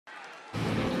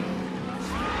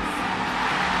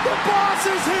boss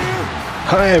is here!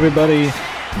 Hi everybody,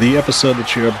 the episode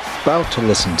that you're about to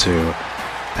listen to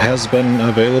has been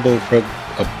available for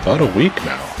about a week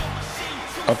now.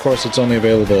 Of course, it's only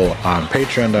available on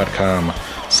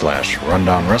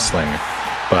patreon.com/rundownwrestling,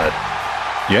 but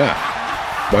yeah,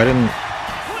 why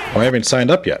haven't you signed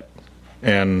up yet?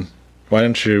 And why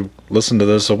didn't you listen to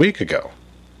this a week ago?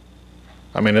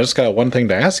 I mean, I just got one thing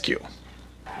to ask you.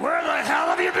 Where the hell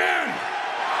have you been?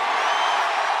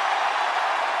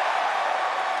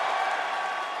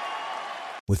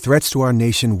 With threats to our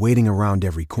nation waiting around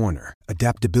every corner,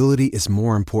 adaptability is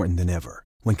more important than ever.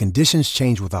 When conditions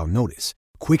change without notice,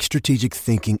 quick strategic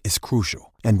thinking is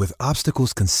crucial. And with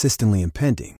obstacles consistently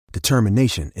impending,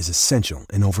 determination is essential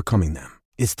in overcoming them.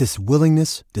 It's this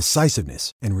willingness,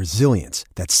 decisiveness, and resilience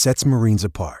that sets Marines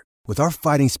apart. With our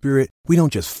fighting spirit, we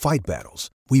don't just fight battles,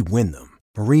 we win them.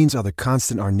 Marines are the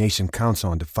constant our nation counts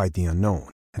on to fight the unknown.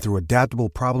 And through adaptable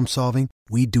problem solving,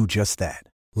 we do just that.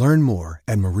 Learn more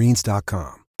at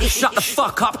marines.com. Shut the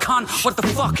fuck up, cunt. What the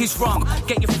fuck is wrong?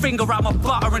 Get your finger out my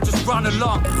butter and just run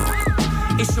along.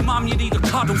 It's your mum you need a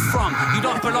cuddle from. You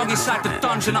don't belong inside the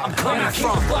dungeon that I'm coming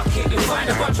from. Bucket, you'll find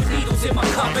a bunch of needles in my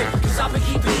cupboard. Cause I've been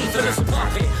keeping evil as a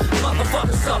puppet.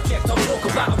 Motherfucker subject, I'll talk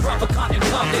about a rubber cunt in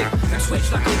public. And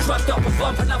switch like I'm drugged up and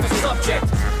bump another subject.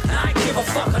 And I ain't give a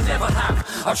fuck, I never have.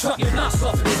 I'll chop your nuts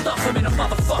off and stuff them in a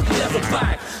motherfucking leather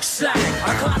bag. Slag,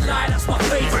 I can't lie, that's my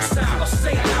favourite sound. I'll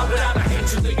say it out without a hint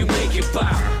that you make it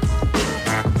bow.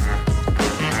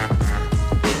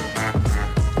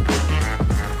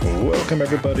 Welcome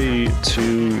everybody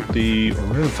to the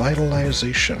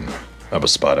revitalization of a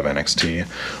spot of NXT.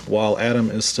 While Adam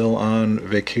is still on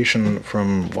vacation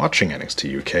from watching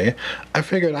NXT UK, I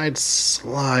figured I'd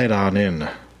slide on in,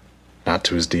 not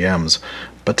to his DMs,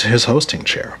 but to his hosting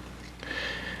chair.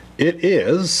 It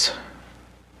is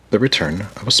the return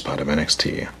of a spot of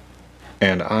NXT,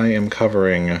 and I am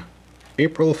covering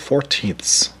April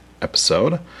 14th's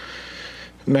episode.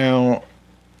 Now,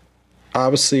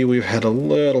 obviously, we've had a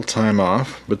little time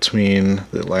off between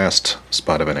the last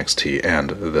spot of NXT and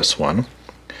this one.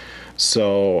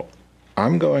 So,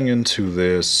 I'm going into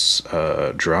this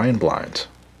dry and blind.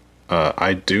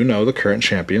 I do know the current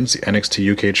champions. The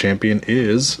NXT UK champion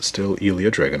is still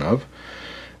Ilya Dragunov.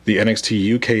 The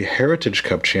NXT UK Heritage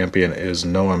Cup champion is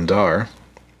Noam Dar.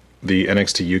 The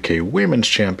NXT UK Women's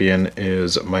champion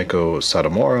is Maiko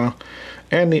Satomura.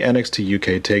 And the NXT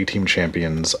UK Tag Team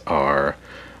champions are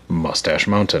Mustache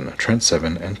Mountain, Trent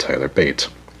Seven, and Tyler Bate.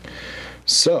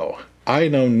 So, I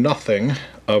know nothing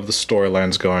of the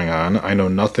storylines going on. I know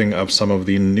nothing of some of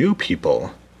the new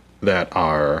people that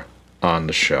are on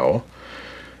the show.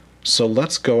 So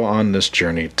let's go on this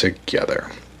journey together.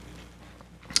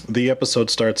 The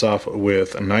episode starts off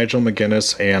with Nigel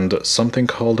McGuinness and something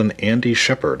called an Andy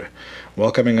Shepherd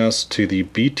welcoming us to the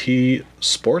BT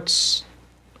Sports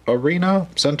Arena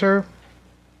Center?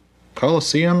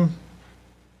 Coliseum?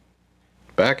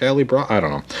 Back alley brawl? I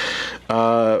don't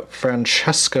know.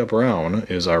 Francesca Brown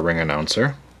is our ring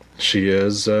announcer.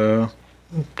 She's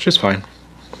fine.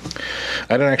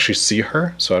 I didn't actually see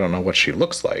her, so I don't know what she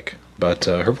looks like, but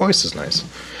her voice is nice.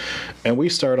 And we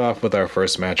start off with our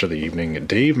first match of the evening,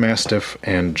 Dave Mastiff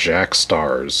and Jack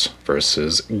Stars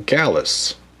versus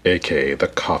Gallus, aka the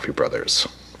Coffee Brothers.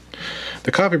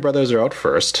 The Coffee Brothers are out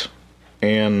first,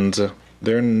 and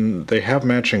they have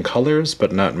matching colors,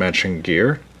 but not matching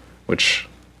gear, which,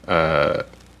 at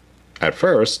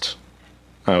first,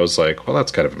 I was like, well,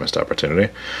 that's kind of a missed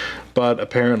opportunity. But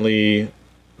apparently,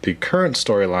 the current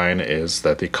storyline is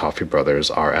that the Coffee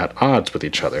Brothers are at odds with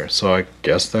each other, so I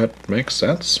guess that makes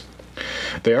sense.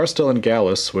 They are still in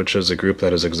Gallus, which is a group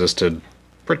that has existed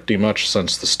pretty much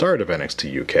since the start of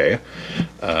NXT UK,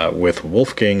 with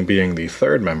Wolfgang being the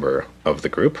third member of the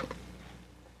group.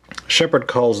 Shepard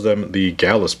calls them the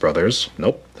Gallus Brothers.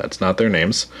 Nope, that's not their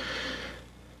names.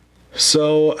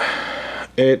 So,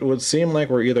 it would seem like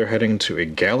we're either heading to a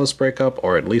Gallus breakup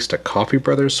or at least a Coffee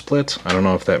Brothers split. I don't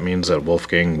know if that means that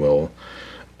Wolfgang will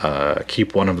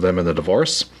keep one of them in the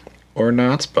divorce or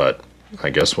not, but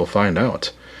I guess we'll find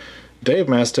out. Dave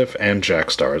Mastiff and Jack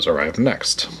Stars arrive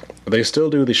next. They still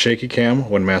do the shaky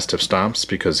cam when Mastiff stomps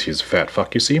because he's a fat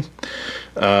fuck, you see.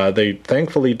 They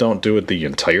thankfully don't do it the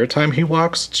entire time he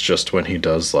walks. It's just when he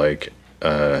does like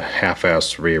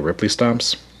half-ass Rhea Ripley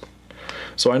stomps.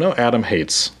 So I know Adam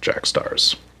hates Jack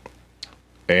Stars.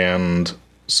 And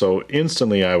so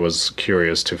instantly I was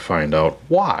curious to find out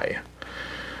why.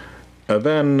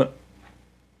 Then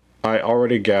I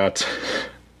already got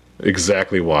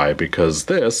exactly why, because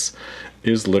this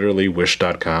is literally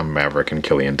Wish.com, Maverick, and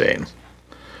Killian Dane.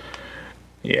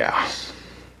 Yeah.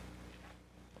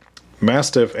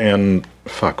 Mastiff and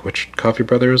which Coffee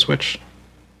brother is which?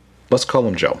 Let's call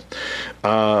him Joe.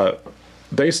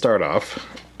 They start off,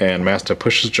 and Mastiff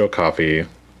pushes Joe Coffey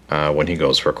when he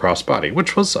goes for a crossbody,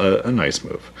 which was a nice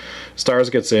move. Stars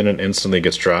gets in and instantly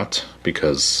gets dropped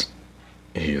because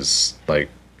he's like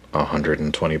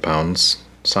 120 pounds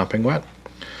sopping wet.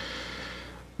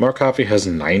 Mark Coffey has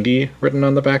 90 written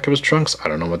on the back of his trunks. I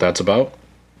don't know what that's about.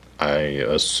 I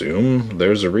assume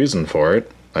there's a reason for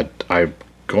it. I'm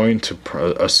going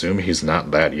to assume he's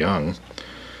not that young.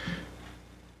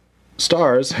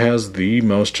 Stars has the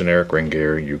most generic ring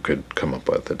gear you could come up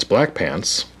with. It's black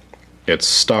pants. It's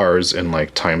stars in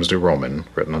like Times New Roman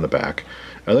written on the back.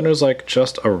 And then there's like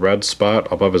just a red spot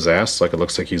above his ass, like it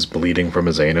looks like he's bleeding from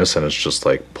his anus and it's just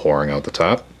like pouring out the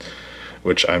top,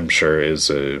 which I'm sure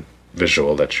is a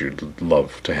visual that you'd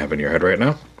love to have in your head right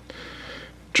now.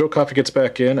 Joe Coffey gets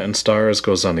back in and Stars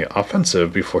goes on the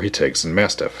offensive before he takes in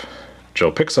Mastiff.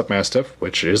 Joe picks up Mastiff,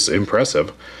 which is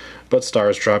impressive, but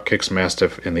Stars drop kicks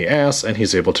Mastiff in the ass and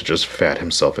he's able to just fat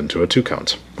himself into a 2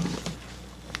 count.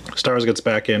 Stars gets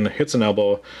back in, hits an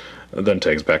elbow, then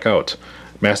tags back out.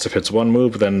 Mastiff hits one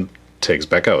move, then tags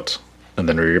back out. And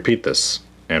then we repeat this,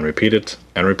 and repeat it,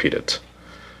 and repeat it.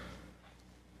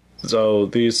 So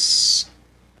these...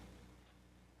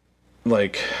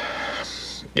 like...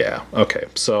 yeah, okay,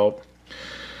 so...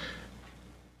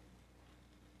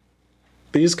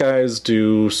 these guys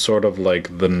do sort of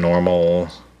like the normal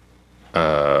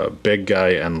big guy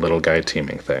and little guy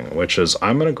teaming thing, which is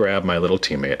I'm going to grab my little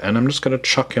teammate and I'm just going to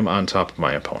chuck him on top of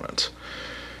my opponent.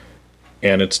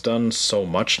 And it's done so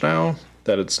much now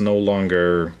that it's no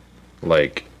longer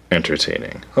like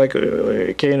entertaining. Like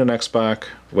Kane and X-Pac,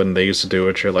 when they used to do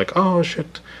it, you're like, oh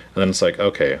shit. And then it's like,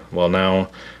 okay, well now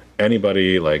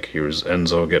anybody, like here's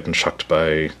Enzo getting chucked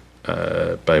by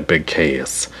Big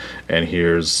Case, and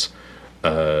here's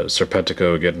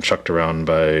Serpentico getting chucked around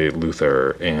by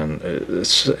Luther, and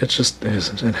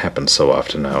it happens so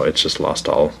often now. It's just lost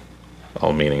all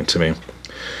meaning to me.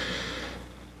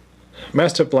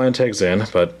 Mastiff blind tags in,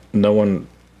 but no one,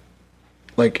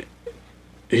 like,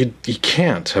 he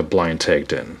can't have blind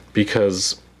tagged in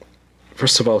because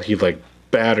first of all he like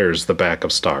batters the back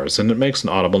of Stars and it makes an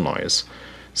audible noise.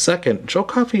 Second, Joe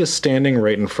Coffey is standing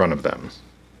right in front of them,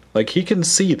 like he can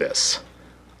see this.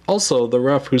 Also, the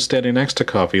ref who's standing next to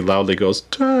Coffey loudly goes,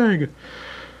 tag!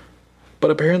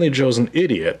 But apparently Joe's an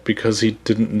idiot because he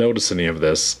didn't notice any of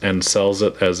this and sells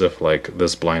it as if, like,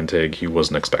 this blind tag he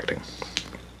wasn't expecting.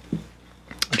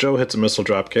 Joe hits a missile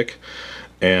dropkick,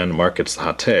 and Mark gets the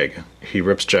hot tag. He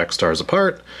rips Jack Stars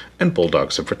apart and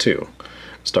bulldogs him for 2.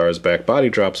 Stars back body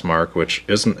drops Mark, which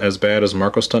isn't as bad as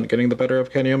Marco Stunt getting the better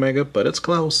of Kenny Omega, but it's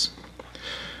close.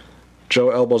 Joe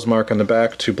elbows Mark in the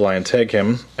back to blind tag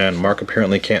him, and Mark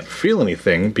apparently can't feel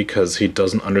anything because he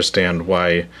doesn't understand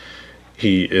why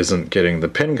he isn't getting the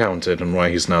pin counted and why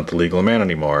he's not the legal man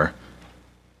anymore.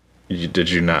 Did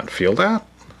you not feel that?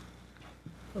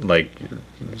 Like,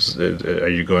 are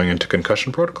you going into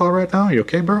concussion protocol right now? Are you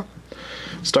okay, bro?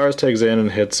 Stars tags in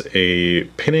and hits a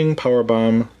pinning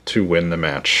powerbomb to win the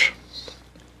match.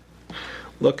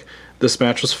 Look, this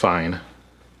match was fine.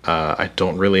 I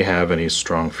don't really have any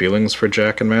strong feelings for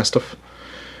Jack and Mastiff.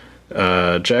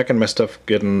 Jack and Mastiff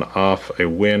getting off a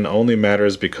win only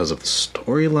matters because of the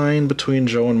storyline between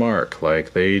Joe and Mark.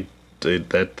 Like,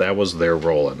 that was their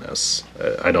role in this.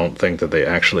 I don't think that they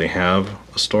actually have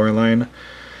a storyline.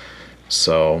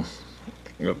 So,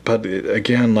 but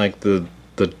again, like the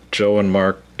Joe and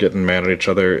Mark getting mad at each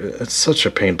other, it's such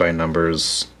a paint by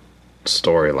numbers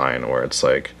storyline where it's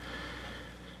like,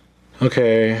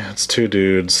 okay, it's 2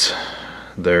 dudes,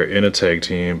 they're in a tag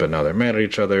team, but now they're mad at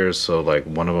each other, so like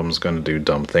one of them's going to do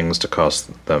dumb things to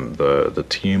cost them the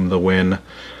team the win,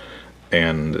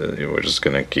 and we're just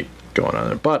going to keep going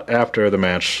on it. But after the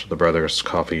match, the brothers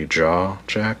coffee jaw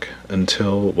Jack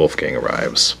until Wolfgang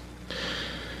arrives.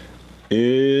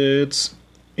 It's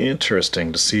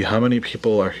interesting to see how many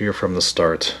people are here from the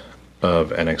start of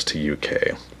NXT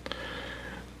UK.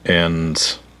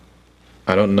 And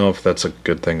I don't know if that's a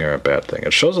good thing or a bad thing.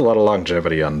 It shows a lot of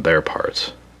longevity on their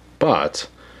part. But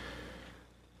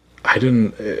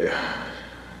there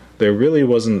really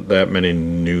wasn't that many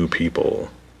new people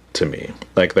to me.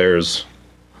 Like there's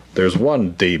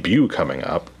one debut coming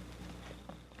up.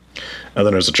 And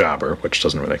then there's a jobber, which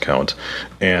doesn't really count.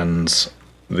 And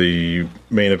the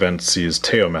main event sees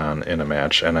Teoman in a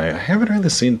match, and I haven't really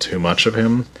seen too much of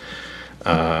him.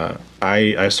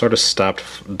 I sort of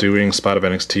stopped doing Spot of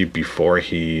NXT before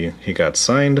he got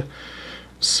signed,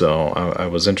 so I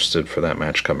was interested for that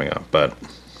match coming up. But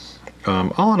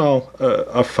all in all,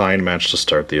 a fine match to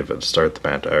start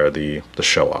the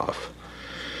show off.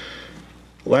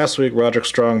 Last week, Roderick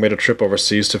Strong made a trip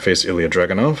overseas to face Ilya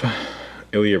Dragunov.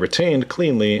 Ilya retained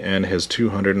cleanly, and his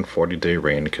 240-day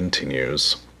reign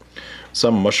continues.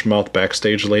 Some mushmouth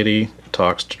backstage lady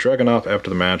talks to Dragunov after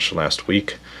the match last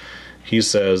week. He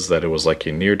says that it was like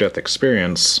a near-death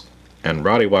experience, and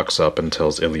Roddy walks up and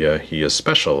tells Ilya he is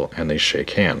special, and they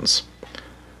shake hands.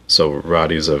 So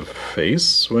Roddy's a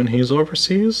face when he's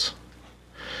overseas?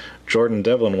 Jordan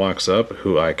Devlin walks up,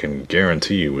 who I can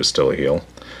guarantee you is still a heel.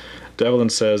 Devlin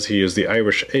says he is the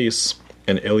Irish ace,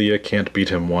 and Ilya can't beat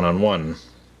him one-on-one.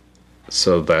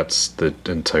 So that's the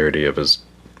entirety of his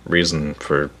reason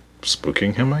for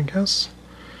spooking him, I guess?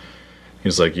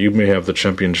 He's like, you may have the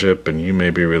championship, and you may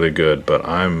be really good, but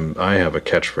I have a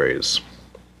catchphrase.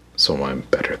 So I'm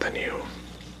better than you.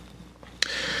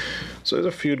 So there's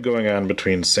a feud going on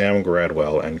between Sam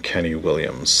Gradwell and Kenny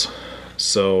Williams.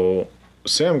 So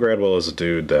Sam Gradwell is a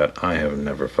dude that I have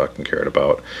never fucking cared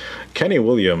about. Kenny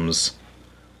Williams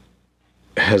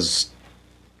has,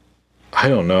 I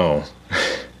don't know.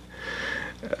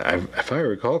 If I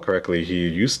recall correctly, he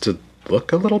used to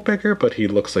look a little bigger, but he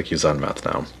looks like he's on meth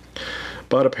now.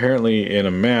 But apparently in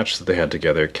a match that they had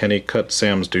together, Kenny cut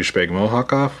Sam's douchebag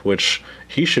mohawk off, which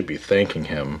he should be thanking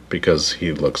him because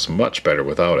he looks much better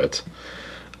without it.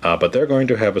 But they're going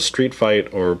to have a street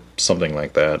fight or something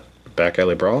like that. Back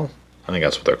alley brawl? I think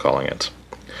that's what they're calling it.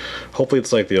 Hopefully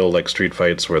it's like the old street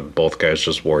fights where both guys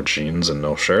just wore jeans and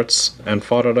no shirts and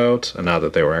fought it out, and not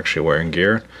that they were actually wearing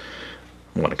gear.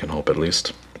 One can hope at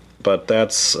least. But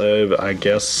that's, I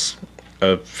guess,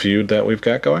 a feud that we've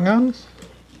got going on.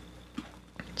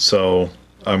 So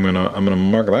I'm gonna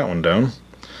mark that one down.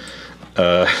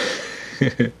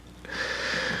 Meiko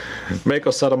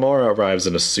Satomura arrives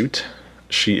in a suit.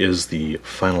 She is the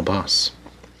final boss.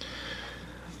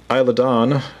 Isla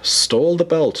Dawn stole the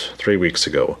belt 3 weeks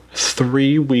ago.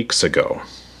 3 weeks ago.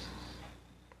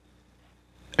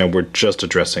 And we're just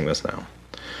addressing this now.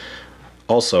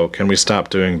 Also, can we stop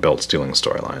doing belt-stealing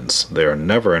storylines? They are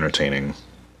never entertaining.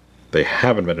 They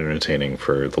haven't been entertaining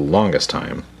for the longest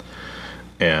time.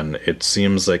 And it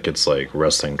seems like it's like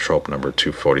wrestling trope number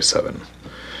 247.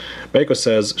 Meiko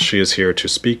says she is here to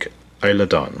speak Isla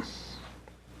Dawn.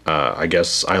 I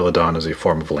guess Isla Dawn is a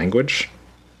form of language.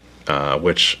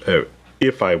 Which,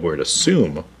 if I were to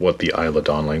assume what the Isla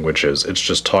Dawn language is, it's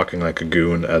just talking like a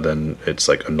goon, and then it's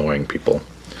like annoying people.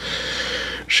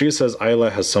 She says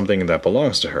Isla has something that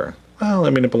belongs to her. Well, I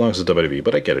mean, it belongs to WWE,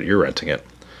 but I get it, you're renting it.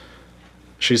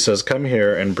 She says, come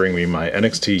here and bring me my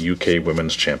NXT UK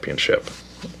Women's Championship.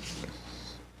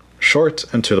 Short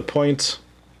and to the point,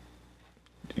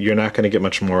 you're not going to get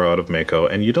much more out of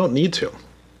Meiko, and you don't need to.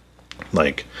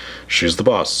 Like, she's the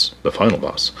boss, the final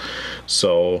boss.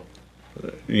 So,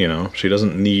 you know, she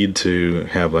doesn't need to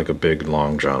have like a big,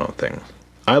 long, drawn-out thing.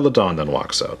 Isla Dawn then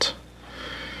walks out.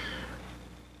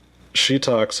 She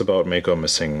talks about Meiko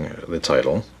missing the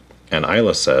title, and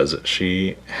Isla says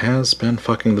she has been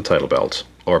fucking the title belt,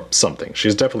 or something.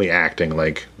 She's definitely acting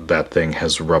like that thing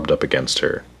has rubbed up against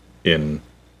her in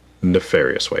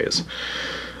nefarious ways.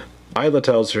 Isla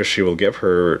tells her she will give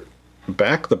her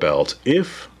back the belt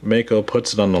if Meiko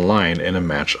puts it on the line in a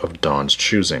match of Dawn's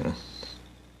choosing.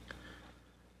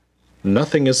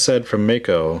 Nothing is said from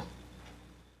Meiko.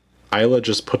 Isla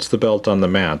just puts the belt on the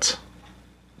mat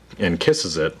and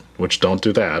kisses it, which don't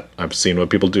do that. I've seen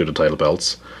what people do to title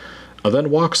belts. And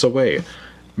then walks away.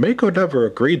 Meiko never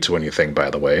agreed to anything, by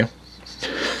the way.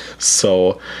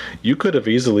 So you could have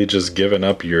easily just given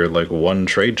up your one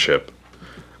trade chip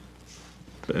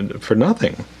for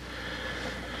nothing.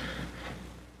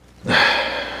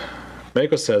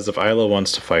 Meiko says if Isla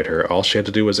wants to fight her, all she had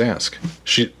to do was ask.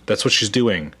 That's what she's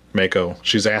doing, Meiko.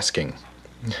 She's asking.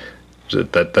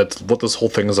 That's what this whole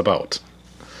thing is about.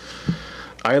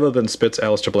 Isla then spits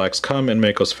Aleister Black's cum in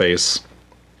Meiko's face,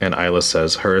 and Isla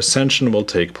says her ascension will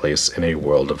take place in a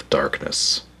world of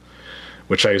darkness.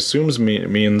 Which I assume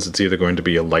means it's either going to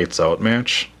be a lights out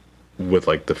match, with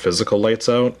the physical lights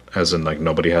out, as in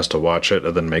nobody has to watch it,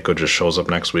 and then Meiko just shows up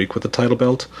next week with the title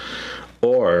belt,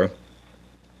 or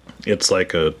it's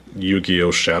like a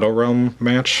Yu-Gi-Oh! Shadow Realm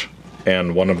match,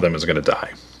 and one of them is going to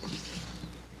die.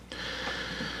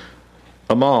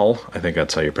 Amal, I think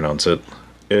that's how you pronounce it,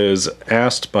 is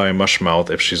asked by Mushmouth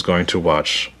if she's going to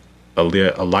watch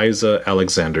Eliza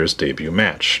Alexander's debut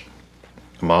match.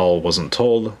 Amal wasn't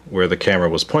told where the camera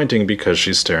was pointing because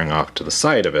she's staring off to the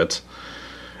side of it,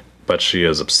 but she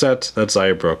is upset that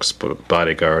Xia Brooks'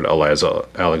 bodyguard Eliza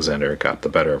Alexander got the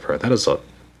better of her. That is a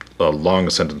long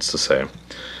sentence to say.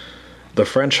 The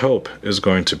French Hope is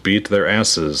going to beat their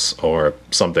asses, or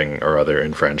something or other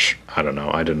in French. I don't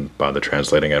know, I didn't bother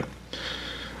translating it.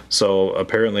 So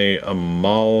apparently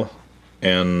Amal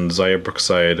And Zaya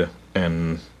Brookside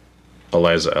and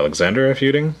Eliza Alexander are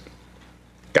feuding.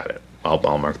 Got it.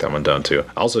 I'll mark that one down too.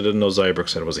 I also didn't know Zaya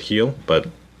Brookside was a heel, but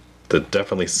that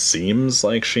definitely seems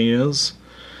like she is.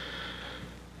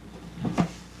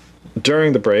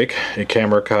 During the break, a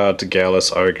camera caught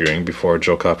Gallus arguing before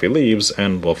Joe Coffey leaves,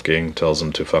 and Wolfgang tells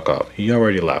him to fuck off. He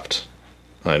already left.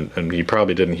 And he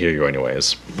probably didn't hear you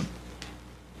anyways.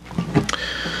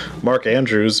 Mark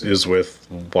Andrews is with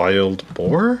Wild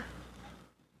Boar?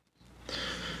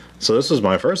 So this was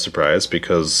my first surprise,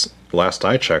 because last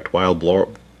I checked, Wild Boar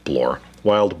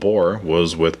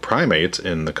was with Primate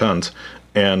in the Cunt,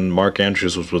 and Mark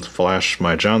Andrews was with Flash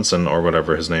My Johnson, or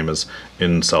whatever his name is,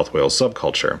 in South Wales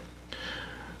Subculture.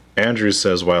 Andrews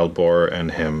says Wild Boar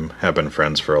and him have been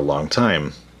friends for a long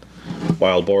time.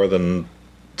 Wild Boar then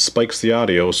spikes the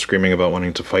audio, screaming about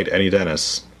wanting to fight Eddie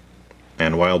Dennis,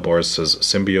 and Wild Boar says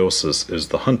Symbiosis is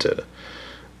the hunted.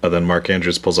 And then Mark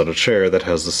Andrews pulls out a chair that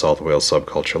has the South Wales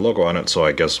Subculture logo on it, so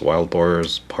I guess Wild Boar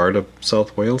is part of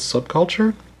South Wales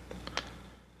Subculture?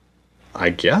 I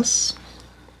guess?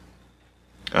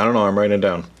 I don't know, I'm writing it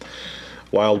down.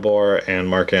 Wild Boar and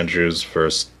Mark Andrews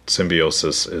versus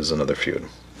Symbiosis is another feud.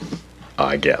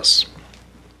 I guess.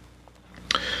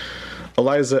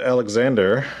 Eliza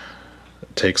Alexander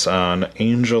takes on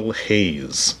Angel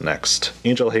Hayes next.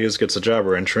 Angel Hayes gets a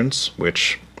jobber entrance,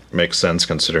 which makes sense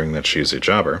considering that she's a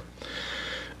jobber.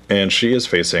 And she is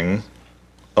facing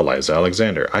Eliza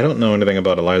Alexander. I don't know anything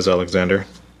about Eliza Alexander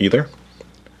either,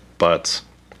 but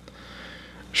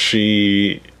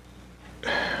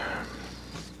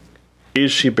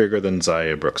is she bigger than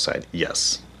Zaya Brookside?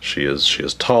 Yes. She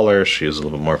is taller, she is a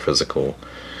little bit more physical.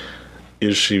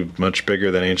 Is she much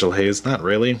bigger than Angel Hayes? Not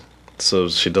really. So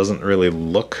she doesn't really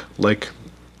look like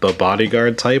the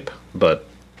bodyguard type, but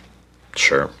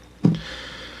sure.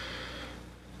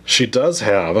 She does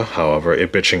have, however, a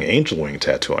bitching angel wing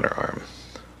tattoo on her arm.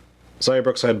 Zaya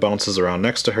Brookside bounces around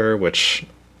next to her, which,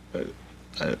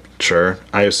 sure.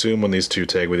 I assume when these two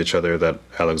tag with each other that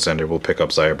Alexander will pick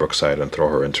up Zaya Brookside and throw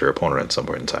her into her opponent at some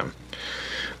point in time.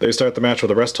 They start the match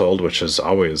with a rest hold, which is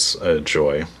always a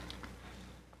joy.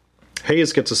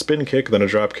 Hayes gets a spin kick, then a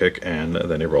drop kick, and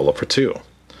then a roll up for two.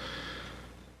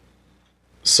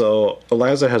 So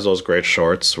Eliza has those great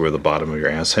shorts where the bottom of your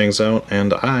ass hangs out,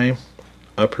 and I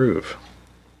approve.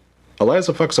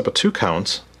 Eliza fucks up a 2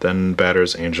 count, then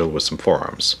batters Angel with some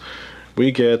forearms.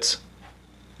 We get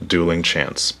dueling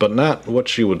chants, but not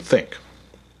what you would think.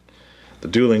 The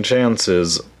dueling chants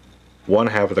is one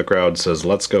half of the crowd says,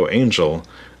 "Let's go Angel,"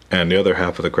 and the other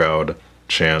half of the crowd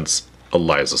chants,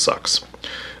 "Eliza sucks."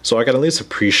 So I can at least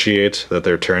appreciate that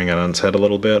they're turning it on its head a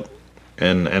little bit,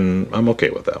 and I'm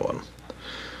okay with that one.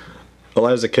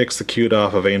 Eliza kicks the cute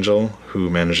off of Angel, who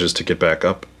manages to get back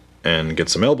up and get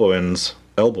some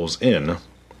elbows in.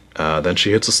 Then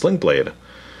she hits a sling blade,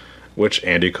 which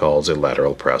Andy calls a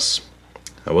lateral press.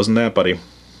 That wasn't that, buddy.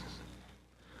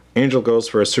 Angel goes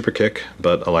for a super kick,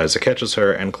 but Eliza catches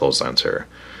her and clotheslines her.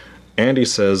 Andy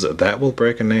says, "That will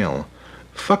break a nail."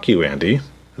 Fuck you, Andy.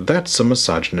 That's some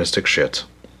misogynistic shit.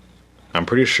 I'm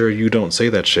pretty sure you don't say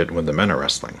that shit when the men are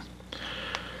wrestling.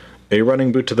 A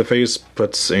running boot to the face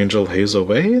puts Angel Hayes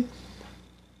away?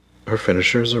 Her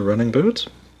finisher's a running boot?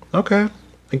 Okay.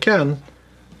 Again,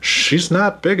 she's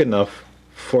not big enough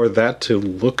for that to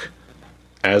look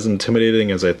as intimidating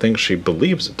as I think she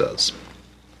believes it does.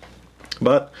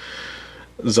 But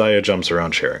Zaya jumps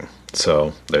around cheering,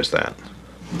 so there's that.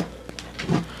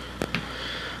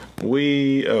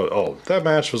 That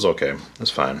match was okay. It's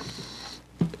fine.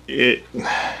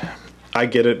 I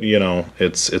get it,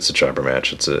 it's a jobber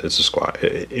match. It's a squash.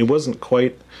 It wasn't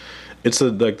quite. It's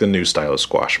like the new style of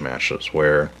squash matches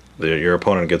where your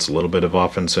opponent gets a little bit of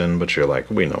offense in, but you're like,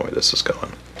 we know where this is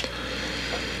going.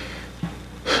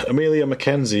 Amelia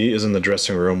McKenzie is in the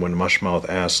dressing room when Mushmouth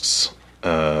asks.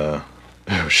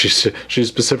 She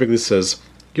specifically says,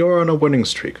 "You're on a winning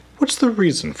streak. What's the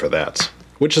reason for that?"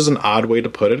 Which is an odd way to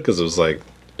put it, because it was like,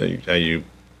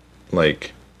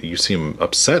 you seem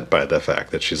upset by the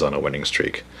fact that she's on a winning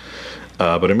streak.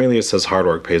 But Amelia says hard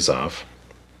work pays off.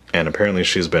 And apparently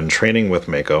she's been training with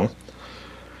Mako.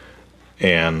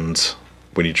 And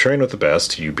when you train with the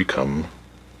best, you become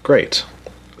great.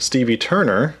 Stevie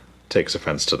Turner takes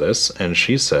offense to this, and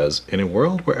she says, "In a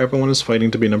world where everyone is fighting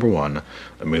to be number 1,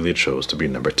 Amelia chose to be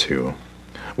number 2.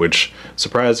 Which,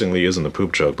 surprisingly, isn't a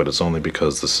poop joke, but it's only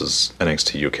because this is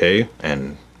NXT UK,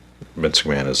 and Vince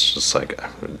McMahon is just like,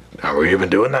 are we even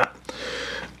doing that?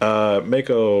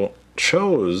 Mako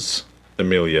chose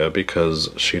Amelia because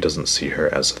she doesn't see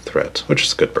her as a threat, which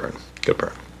is a good burn. Good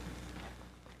burn.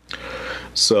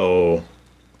 So,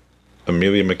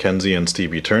 Amelia McKenzie and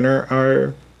Stevie Turner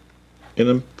are in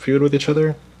a feud with each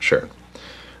other? Sure.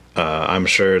 I'm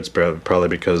sure it's probably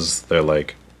because they're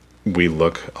like, we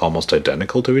look almost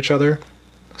identical to each other.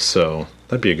 So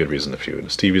that'd be a good reason to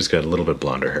feud. Stevie's got a little bit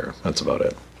blonder hair. That's about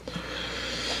it.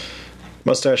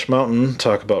 Mustache Mountain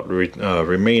talk about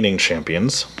remaining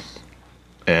champions.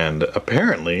 And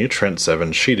apparently Trent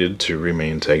Seven cheated to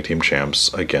remain tag team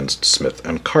champs against Smith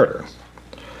and Carter.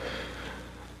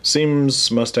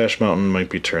 Seems Mustache Mountain might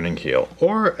be turning heel.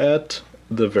 Or at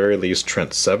the very least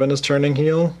Trent Seven is turning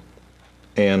heel.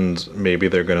 And maybe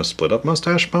they're going to split up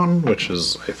Mustache Mountain, which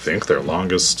is, I think, their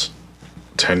longest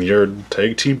tenured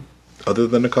tag team other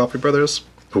than the Coffee Brothers,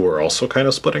 who are also kind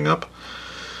of splitting up.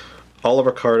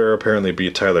 Oliver Carter apparently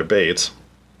beat Tyler Bate,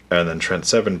 and then Trent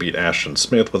Seven beat Ashton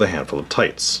Smith with a handful of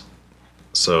tights.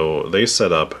 So they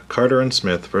set up Carter and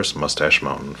Smith versus Mustache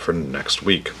Mountain for next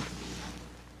week.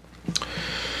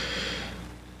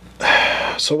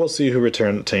 So we'll see who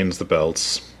retains the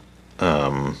belts.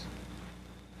 I'm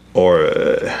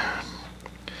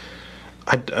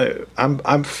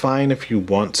fine if you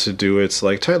want to do it. It's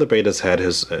like Tyler Bate has had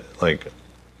his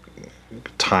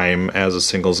time as a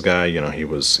singles guy. You know, I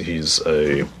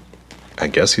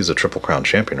guess he's a Triple Crown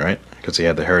champion, right? Because he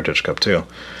had the Heritage Cup too.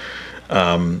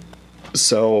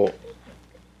 So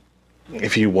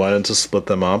if you wanted to split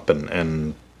them up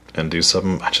and do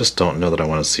something, I just don't know that I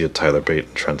want to see a Tyler Bate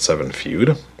and Trent Seven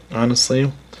feud,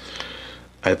 honestly.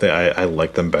 I think I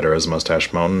like them better as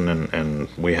Mustache Mountain, and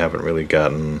we haven't really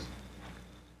gotten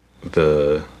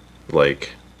the,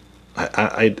 like,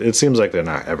 it seems like they're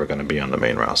not ever going to be on the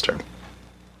main roster.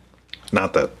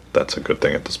 Not that that's a good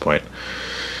thing at this point.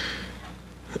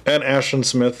 And Ashton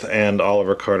Smith and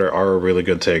Oliver Carter are a really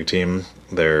good tag team.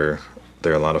 They're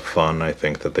a lot of fun. I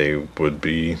think that they would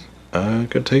be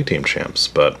good tag team champs,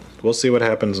 but we'll see what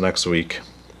happens next week.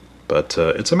 But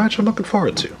it's a match I'm looking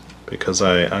forward to, because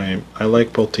I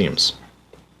like both teams.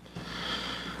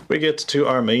 We get to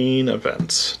our main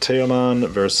event, Teoman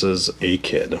versus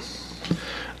A-Kid.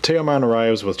 Teoman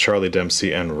arrives with Charlie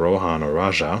Dempsey and Rohan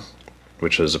Raja,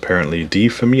 which is apparently Die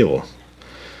Familie,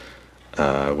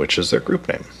 which is their group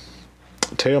name.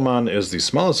 Teoman is the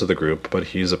smallest of the group, but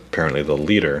he's apparently the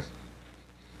leader.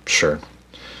 Sure.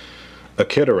 A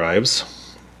Kid arrives.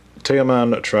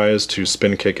 Teoman tries to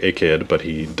spin kick A-Kid, but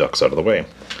he ducks out of the way.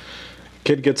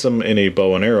 Kid gets him in a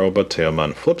bow and arrow, but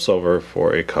Teoman flips over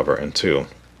for a cover and two.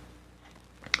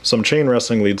 Some chain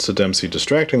wrestling leads to Dempsey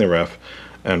distracting the ref,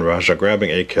 and Raja grabbing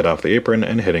A-Kid off the apron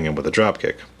and hitting him with a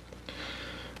dropkick.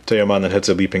 Teoman then hits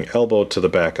a leaping elbow to the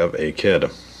back of A-Kid.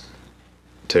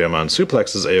 Teoman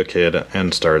suplexes A-Kid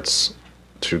and starts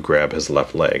to grab his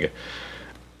left leg.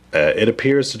 It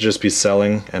appears to just be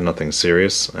selling and nothing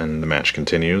serious, and the match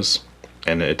continues.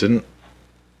 And it didn't...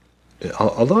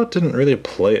 Although it didn't really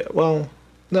play... Well,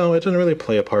 no, it didn't really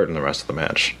play a part in the rest of the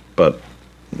match. But,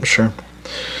 sure.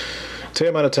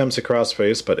 Teoman attempts a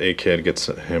crossface, but A-Kid gets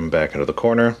him back into the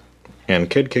corner. And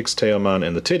Kid kicks Teoman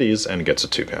in the titties and gets a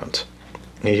 2 count.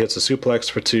 He hits a suplex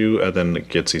for 2 and then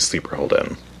gets a sleeper hold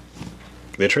in.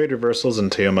 They trade reversals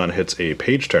and Teoman hits a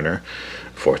page turner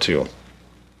for 2.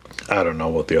 I don't know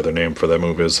what the other name for that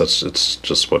move is. It's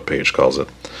just what Paige calls it.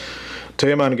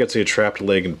 Teoman gets a trapped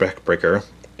leg backbreaker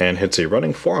and hits a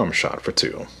running forearm shot for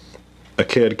 2. A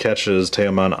Kid catches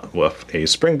Teoman with a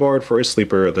springboard for a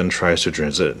sleeper, then tries to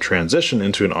transition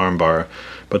into an armbar,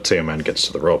 but Teoman gets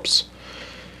to the ropes.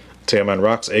 Teoman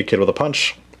rocks A-Kid with a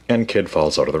punch, and Kid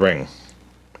falls out of the ring.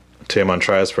 Teoman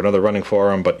tries for another running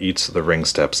forearm, but eats the ring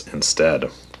steps instead.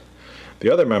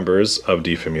 The other members of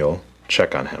Die Familie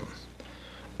check on him.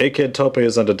 A-Kid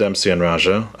topes onto Dempsey and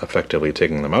Raja, effectively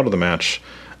taking them out of the match,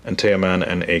 and Teoman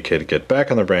and A-Kid get back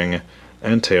in the ring,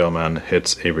 and Teoman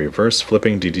hits a reverse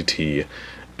flipping DDT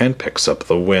and picks up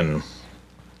the win.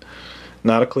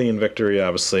 Not a clean victory,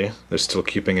 obviously. They're still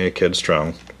keeping A-Kid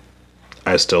strong.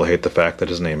 I still hate the fact that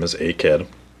his name is A-Kid.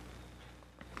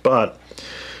 But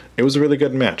it was a really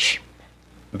good match.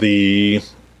 The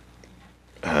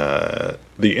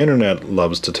internet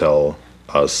loves to tell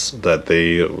us that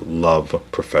they love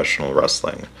professional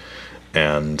wrestling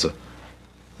and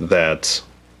that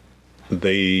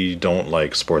they don't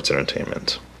like sports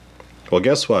entertainment. Well,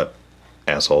 guess what,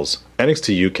 assholes?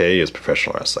 NXT UK is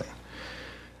professional wrestling.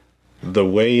 The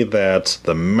way that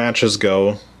the matches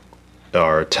go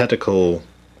are technical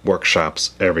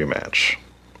workshops every match,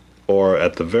 or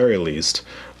at the very least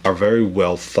are very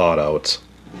well thought out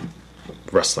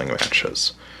wrestling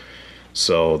matches.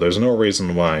 So there's no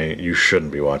reason why you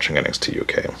shouldn't be watching NXT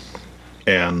UK.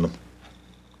 And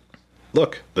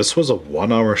look, this was a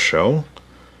 1-hour show,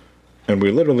 and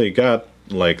we literally got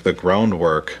like the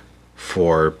groundwork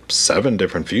for 7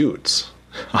 different feuds,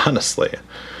 honestly.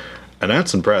 And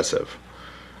that's impressive.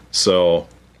 So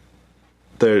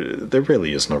there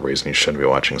really is no reason you shouldn't be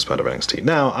watching a spot of NXT.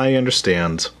 Now, I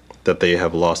understand that they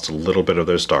have lost a little bit of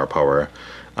their star power.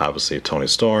 Obviously, Toni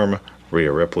Storm,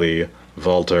 Rhea Ripley,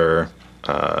 Walter,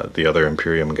 the other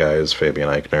Imperium guys, Fabian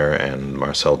Eichner and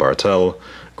Marcel Bartel,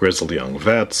 Grizzled Young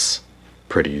Vets,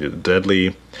 Pretty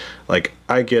Deadly. Like,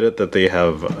 I get it that they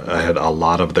have had a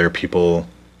lot of their people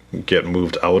get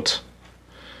moved out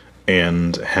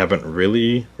and haven't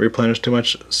really replenished too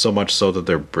much, so much so that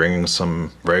they're bringing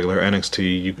some regular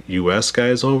NXT US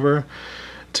guys over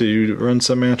to run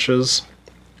some matches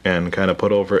and kind of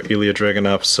put over Ilya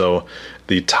Dragunov. So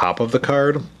the top of the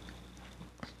card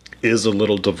is a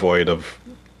little devoid of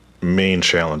main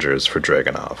challengers for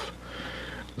Dragunov.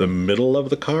 The middle of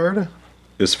the card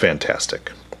is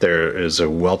fantastic. There is a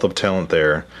wealth of talent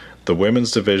there. The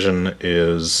women's division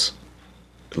is,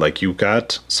 like, you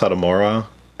got Satomura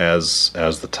as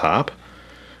the top,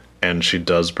 and she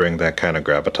does bring that kind of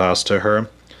gravitas to her.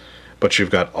 But you've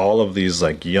got all of these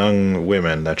like young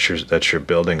women that you're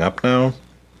building up now,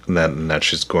 and that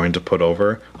she's going to put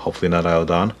over. Hopefully not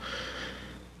Aldan.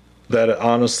 That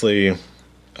honestly,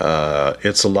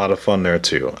 it's a lot of fun there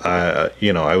too.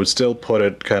 I would still put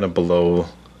it kind of below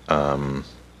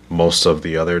most of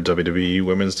the other WWE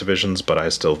women's divisions, but I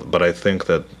think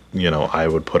that I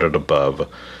would put it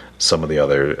above some of the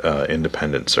other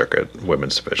independent circuit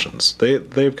women's divisions.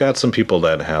 They've got some people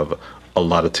that have a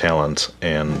lot of talent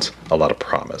and a lot of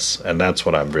promise, and that's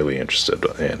what I'm really interested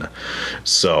in.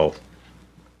 So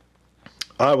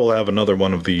I will have another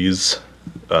one of these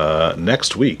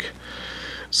next week.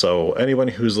 So anyone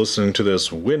who's listening to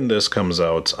this when this comes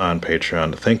out on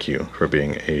Patreon, thank you for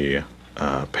being a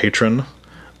patron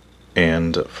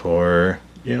and for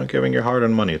giving your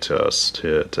hard-earned money to us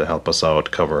to help us out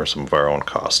cover some of our own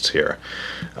costs here.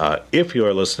 If you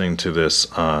are listening to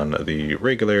this on the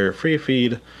regular free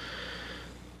feed,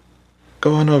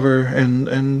 go on over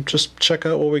and just check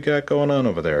out what we got going on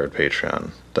over there at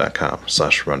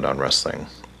patreon.com/rundownwrestling.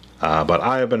 But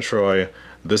I have been Troy.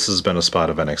 This has been a spot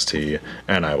of NXT,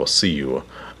 and I will see you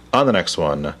on the next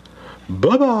one.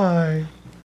 Bye-bye!